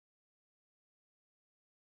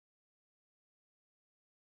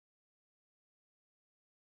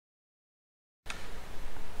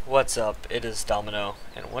What's up? It is Domino,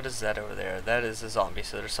 and what is that over there? That is a zombie,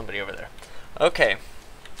 so there's somebody over there. Okay,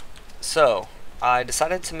 so I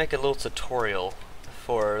decided to make a little tutorial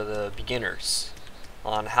for the beginners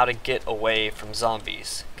on how to get away from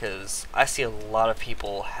zombies, because I see a lot of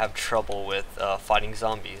people have trouble with fighting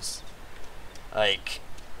zombies. Like,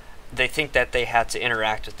 they think that they have to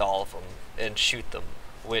interact with all of them and shoot them,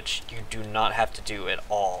 which you do not have to do at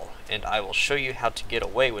all, and I will show you how to get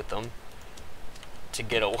away with them, to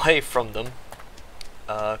get away from them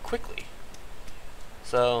quickly.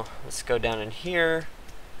 So let's go down in here.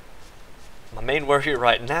 My main worry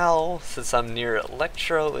right now, since I'm near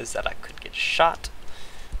Electro, is that I could get shot.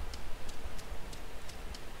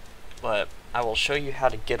 But I will show you how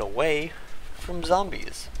to get away from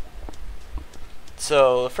zombies.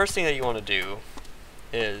 So the first thing that you want to do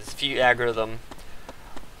is, if you aggro them,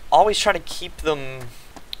 always try to keep them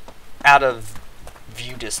out of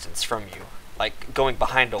view distance from you. Like going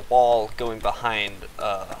behind a wall, going behind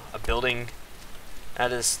a building.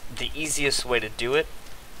 That is the easiest way to do it.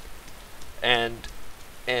 And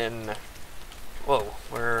whoa,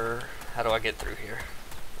 how do I get through here?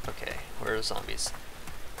 Okay, where are zombies?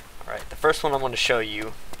 Alright, the first one I'm going to show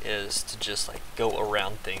you is to just like go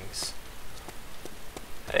around things.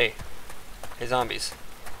 Hey zombies.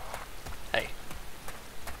 Hey.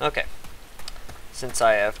 Okay. Since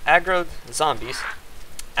I have aggroed zombies,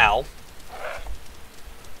 ow.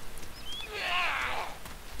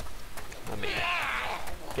 Let me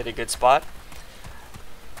get a good spot.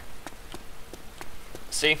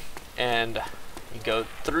 See? And you go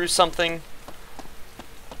through something,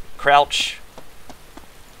 crouch,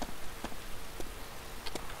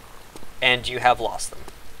 and you have lost them.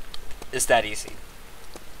 It's that easy.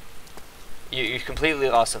 You completely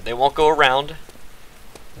lost them. They won't go around.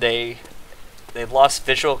 They've lost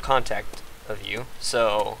visual contact of you,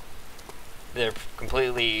 so they're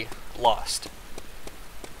completely lost.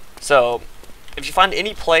 So if you find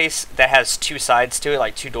any place that has two sides to it,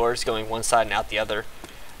 like two doors going one side and out the other,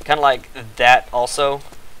 kind of like that also,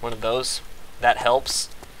 one of those, that helps.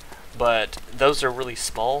 But those are really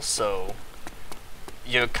small, so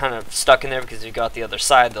you're kind of stuck in there because you got the other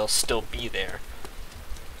side, they'll still be there.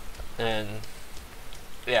 And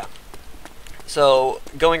yeah. So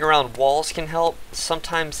going around walls can help.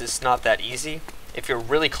 Sometimes it's not that easy. If you're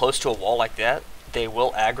really close to a wall like that, they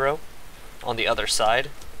will aggro on the other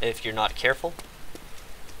side if you're not careful.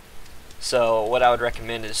 So what I would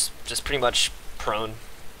recommend is just pretty much prone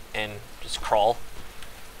and just crawl.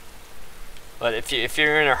 But if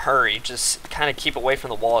you're in a hurry, just kind of keep away from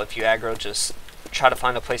the wall. If you aggro, just try to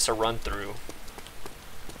find a place to run through.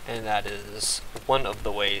 And that is one of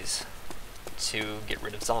the ways to get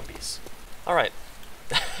rid of zombies. Alright.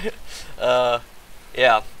 Yeah,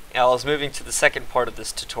 I was moving to the second part of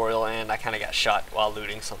this tutorial and I kind of got shot while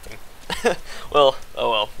looting something. Well,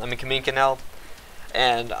 oh well, I'm in Kaminka now,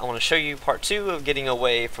 and I want to show you part 2 of getting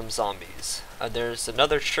away from zombies. There's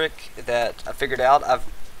another trick that I figured out.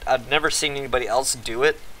 I've never seen anybody else do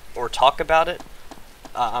it or talk about it.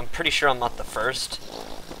 I'm pretty sure I'm not the first,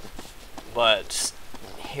 but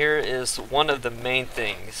here is one of the main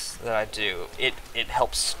things that I do. It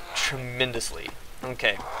helps tremendously.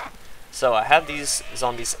 Okay, so I have these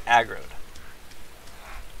zombies aggroed.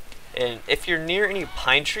 And if you're near any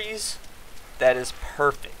pine trees, that is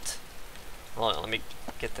perfect. Hold on, let me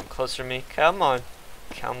get them closer to me. Come on.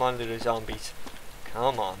 Come on, little zombies.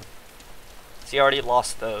 Come on. See, I already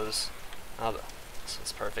lost those. Oh, this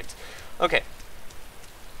is perfect. Okay.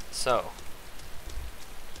 So,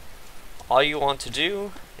 all you want to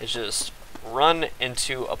do is just run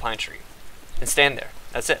into a pine tree and stand there.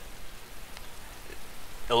 That's it.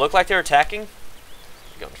 It'll look like they're attacking.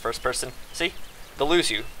 Go in first person. See? They'll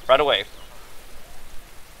lose you right away.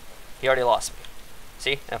 He already lost me.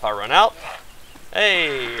 See? And if I run out,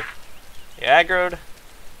 hey, you aggroed.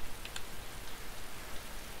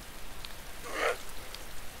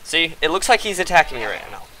 See? It looks like he's attacking me right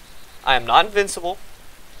now. I am not invincible.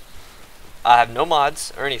 I have no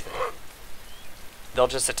mods or anything. They'll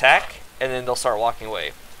just attack and then they'll start walking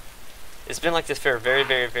away. It's been like this for a very,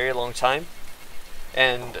 very, very long time.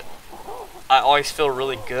 And I always feel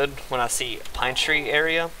really good when I see a pine tree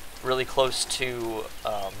area really close to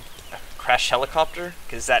a crashed helicopter,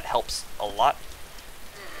 because that helps a lot.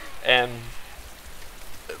 And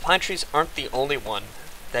pine trees aren't the only one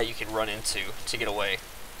that you can run into to get away.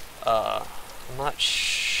 I'm not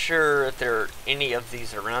sure if there are any of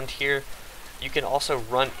these around here. You can also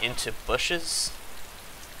run into bushes,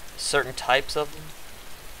 certain types of them.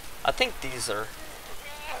 I think these are,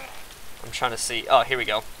 I'm trying to see, oh, here we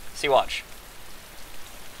go. See, watch.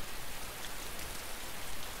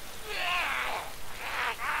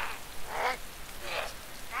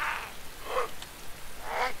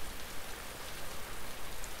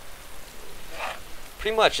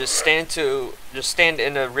 pretty much just stand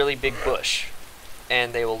in a really big bush,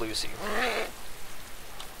 and they will lose you.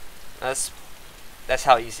 That's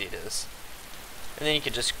how easy it is. And then you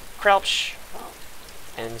can just crouch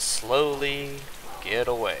and slowly get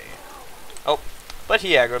away. Oh, but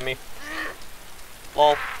he aggroed me.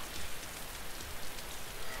 Lol.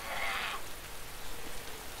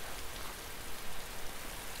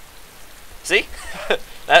 See?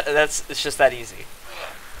 It's just that easy.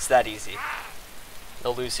 It's that easy.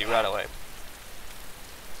 They'll lose you right away.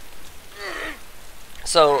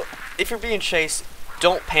 So, if you're being chased,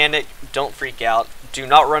 don't panic, don't freak out. Do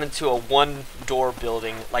not run into a one-door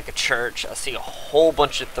building like a church. I see a whole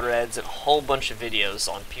bunch of threads and a whole bunch of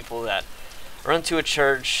videos on people that run to a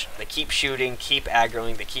church, they keep shooting, keep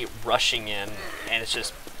aggroing, they keep rushing in, and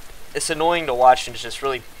it's annoying to watch, and it's just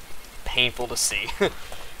really painful to see.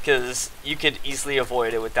 Because you could easily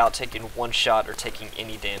avoid it without taking one shot or taking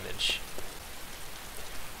any damage.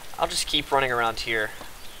 I'll just keep running around here.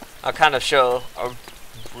 I'll kind of show a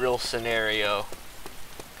real scenario.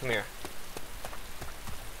 Come here.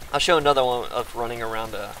 I'll show another one of running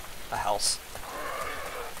around a house.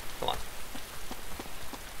 Come on.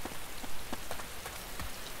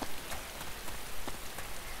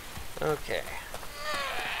 Okay.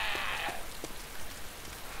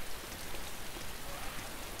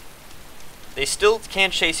 They still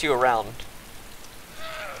can chase you around.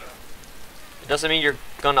 It doesn't mean you're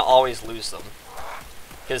gonna always lose them,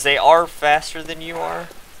 because they are faster than you are.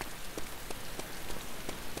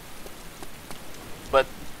 But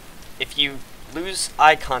if you lose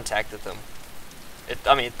eye contact with them,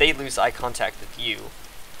 if they lose eye contact with you,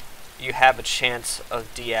 you have a chance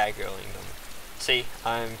of de-aggroing them. See,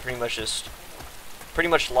 I'm pretty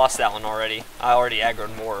much lost that one already. I already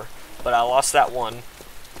aggroed more, but I lost that one.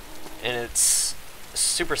 And it's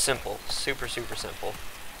super simple, super simple.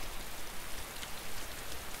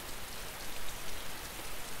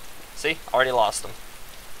 See, already lost them.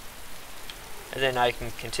 And then I can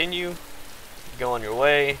continue, go on your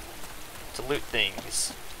way to loot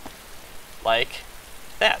things like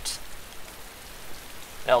that.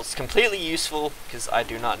 That was completely useful because I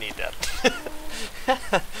do not need that.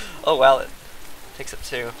 Oh well, it takes up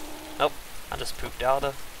two. Nope, I just pooped out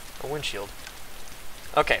a windshield.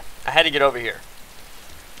 Okay, I had to get over here,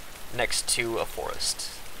 next to a forest.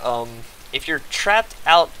 If you're trapped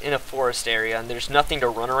out in a forest area and there's nothing to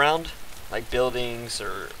run around, like buildings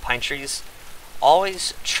or pine trees,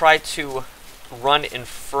 always try to run in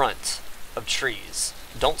front of trees.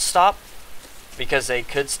 Don't stop, because they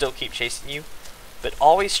could still keep chasing you, but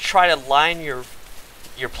always try to line your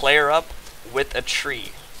player up with a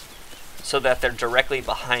tree so that they're directly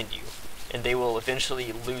behind you, and they will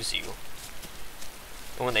eventually lose you.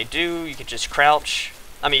 And when they do, you can just crouch.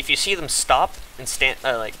 If you see them stop and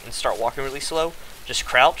and start walking really slow, just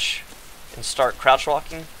crouch and start crouch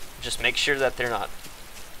walking. Just make sure that they're not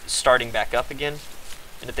starting back up again.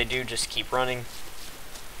 And if they do, just keep running.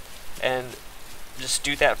 And just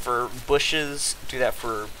do that for bushes, do that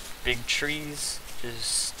for big trees.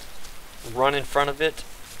 Just run in front of it.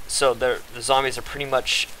 So the zombies are pretty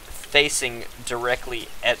much facing directly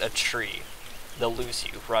at a tree. They'll lose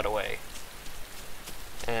you right away.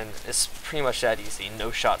 And it's pretty much that easy.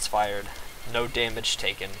 No shots fired, no damage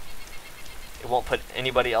taken. It won't put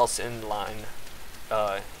anybody else in the line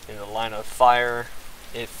of fire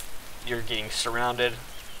if you're getting surrounded.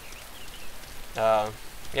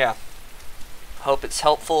 Yeah. Hope it's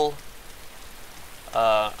helpful.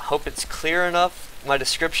 Hope it's clear enough, my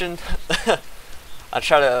description. I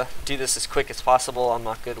try to do this as quick as possible. I'm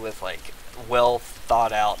not good with well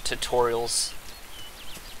thought out tutorials.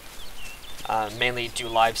 Mainly do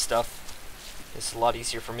live stuff. It's a lot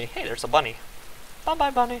easier for me. Hey, there's a bunny. Bye bye,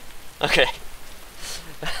 bunny. Okay.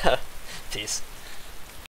 Peace.